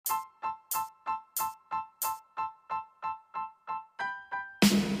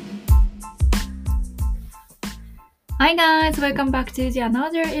Hi guys, welcome back to the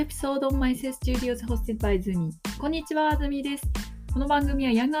another episode of my sis studios hosted by Zumi. こんにちは、Zumi です。この番組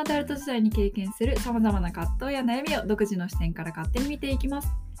はヤングアダルト時代に経験する様々な葛藤や悩みを独自の視点から勝手に見ていきま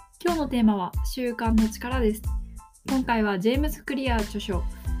す。今日のテーマは習慣の力です。今回はジェームズ・クリアー著書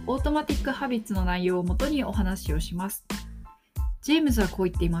オートマティック・ハビッツの内容をもとにお話をします。ジェームズはこう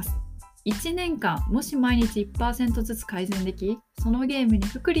言っています。1年間もし毎日 1% ずつ改善でき、そのゲームに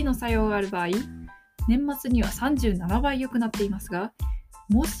複利の作用がある場合、年末には37倍良くなっていますが、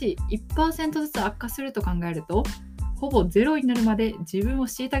もし 1% ずつ悪化すると考えると、ほぼゼロになるまで自分を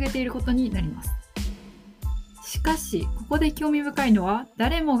虐げていることになります。しかし、ここで興味深いのは、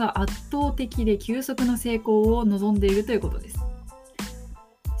誰もが圧倒的で急速な成功を望んでいるということです。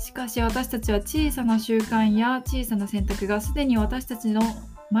しかし、私たちは小さな習慣や小さな選択がすでに私たちの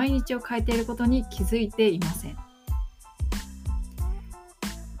毎日を変えていることに気づいていません。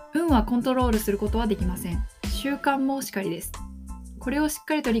運はコントロールすることはできません。習慣もしかりです。これをしっ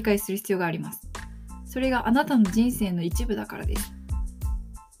かりと理解する必要があります。それがあなたの人生の一部だからです。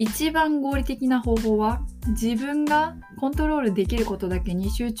一番合理的な方法は、自分がコントロールできることだけに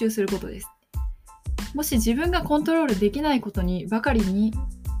集中することです。もし自分がコントロールできないことにばかりに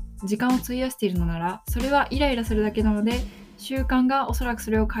時間を費やしているのなら、それはイライラするだけなので、習慣がおそらく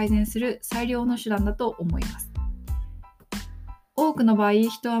それを改善する最良の手段だと思います。多くの場合、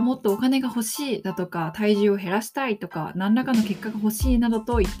人はもっとお金が欲しいだとか、体重を減らしたいとか、何らかの結果が欲しいなど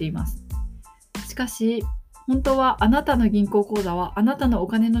と言っています。しかし、本当はあなたの銀行口座はあなたのお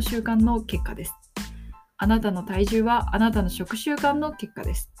金の習慣の結果です。あなたの体重はあなたの食習慣の結果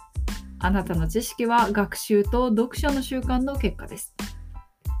です。あなたの知識は学習と読書の習慣の結果です。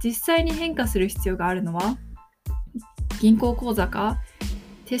実際に変化する必要があるのは、銀行口座か、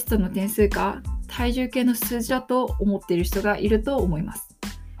テストの点数か、体重計の数字だと思っている人がいると思います。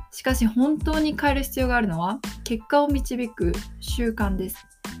しかし本当に変える必要があるのは、結果を導く習慣です。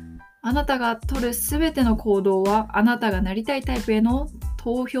あなたが取るすべての行動は、あなたがなりたいタイプへの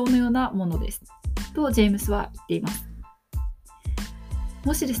投票のようなものです。とジェームスは言っています。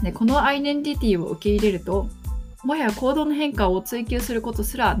もしですね、このアイデンティティを受け入れると、もはや行動の変化を追求すること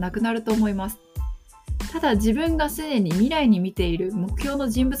すらなくなると思います。ただ自分がすでに未来に見ている目標の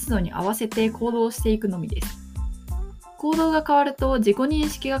人物像に合わせて行動していくのみです。行動が変わると自己認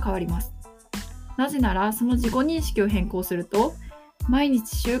識が変わります。なぜならその自己認識を変更すると、毎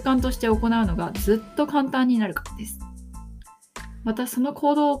日習慣として行うのがずっと簡単になるからです。またその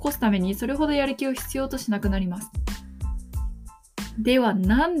行動を起こすためにそれほどやる気を必要としなくなります。では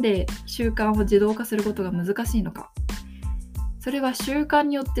なんで習慣を自動化することが難しいのか。それは習慣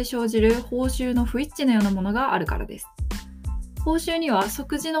によって生じる報酬の不一致のようなものがあるからです。報酬には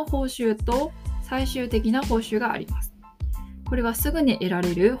即時の報酬と最終的な報酬があります。これはすぐに得ら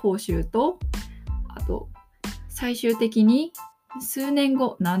れる報酬と、あと最終的に数年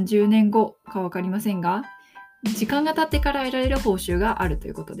後、何十年後か分かりませんが、時間が経ってから得られる報酬があると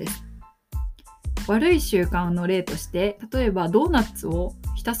いうことです。悪い習慣の例として、例えばドーナツを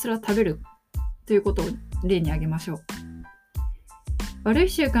ひたすら食べるということを例に挙げましょう。悪い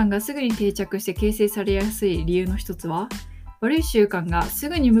習慣がすぐに定着して形成されやすい理由の一つは、悪い習慣がす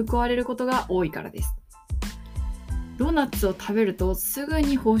ぐに報われることが多いからです。ドーナツを食べるとすぐ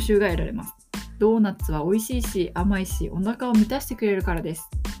に報酬が得られます。ドーナツは美味しいし甘いし、お腹を満たしてくれるからです。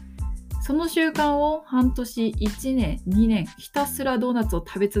その習慣を半年、1年、2年ひたすらドーナツを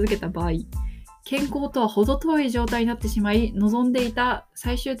食べ続けた場合、健康とは程遠い状態になってしまい、望んでいた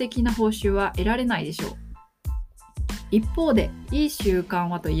最終的な報酬は得られないでしょう。一方で、いい習慣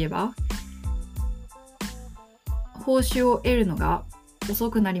はといえば、報酬を得るのが遅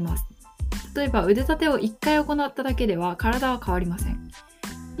くなります。例えば、腕立てを1回行っただけでは体は変わりません。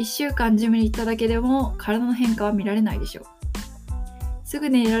1週間ジムに行っただけでも体の変化は見られないでしょう。すぐ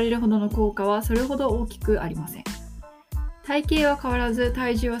に得られるほどの効果はそれほど大きくありません。体型は変わらず、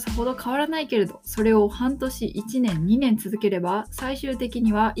体重はさほど変わらないけれど、それを半年、1年、2年続ければ、最終的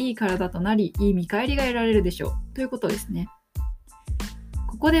にはいい体となり、いい見返りが得られるでしょう。ということですね。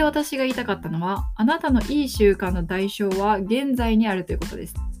ここで私が言いたかったのは、あなたのいい習慣の代償は現在にあるということで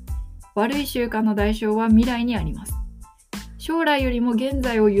す。悪い習慣の代償は未来にあります。将来よりも現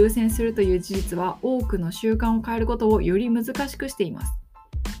在を優先するという事実は、多くの習慣を変えることをより難しくしています。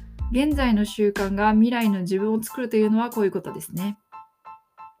現在の習慣が未来の自分を作るというのはこういうことですね。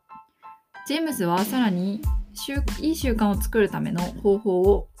ジェームズはさらにいい習慣を作るための方法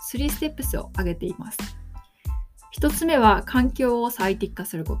を3ステップスを挙げています。1つ目は環境を最適化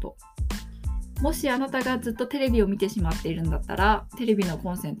すること。もしあなたがずっとテレビを見てしまっているんだったら、テレビのコ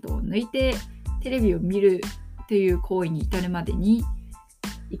ンセントを抜いてテレビを見るという行為に至るまでに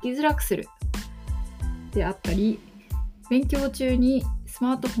生きづらくするであったり、勉強中にス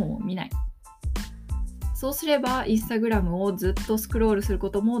マートフォンを見ない。そうすればインスタグラムをずっとスクロールするこ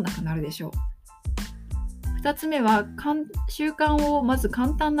ともなくなるでしょう。2つ目は習慣をまず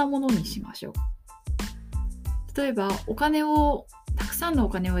簡単なものにしましょう。例えばたくさんのお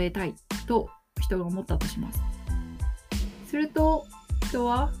金を得たいと人が思ったとします。すると人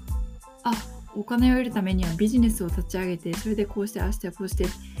はお金を得るためにはビジネスを立ち上げて、それでこうしてああしてこうして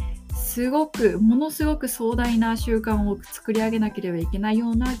ものすごく壮大な習慣を作り上げなければいけない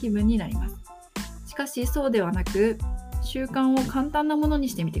ような気分になります。しかしそうではなく、習慣を簡単なものに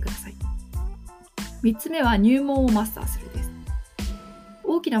してみてください。3つ目は入門をマスターするです。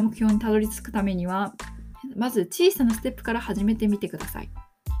大きな目標にたどり着くためには、まず小さなステップから始めてみてください。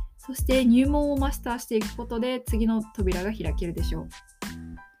そして入門をマスターしていくことで次の扉が開けるでしょう。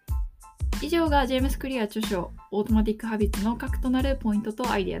以上がジェームス・クリア著書オートマティック・ハビッツの核となるポイント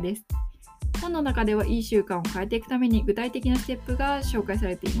とアイデアです。本の中ではいい習慣を変えていくために具体的なステップが紹介さ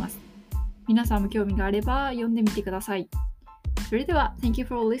れています。皆さんも興味があれば読んでみてください。それでは Thank you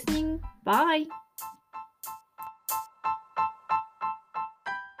for listening. Bye!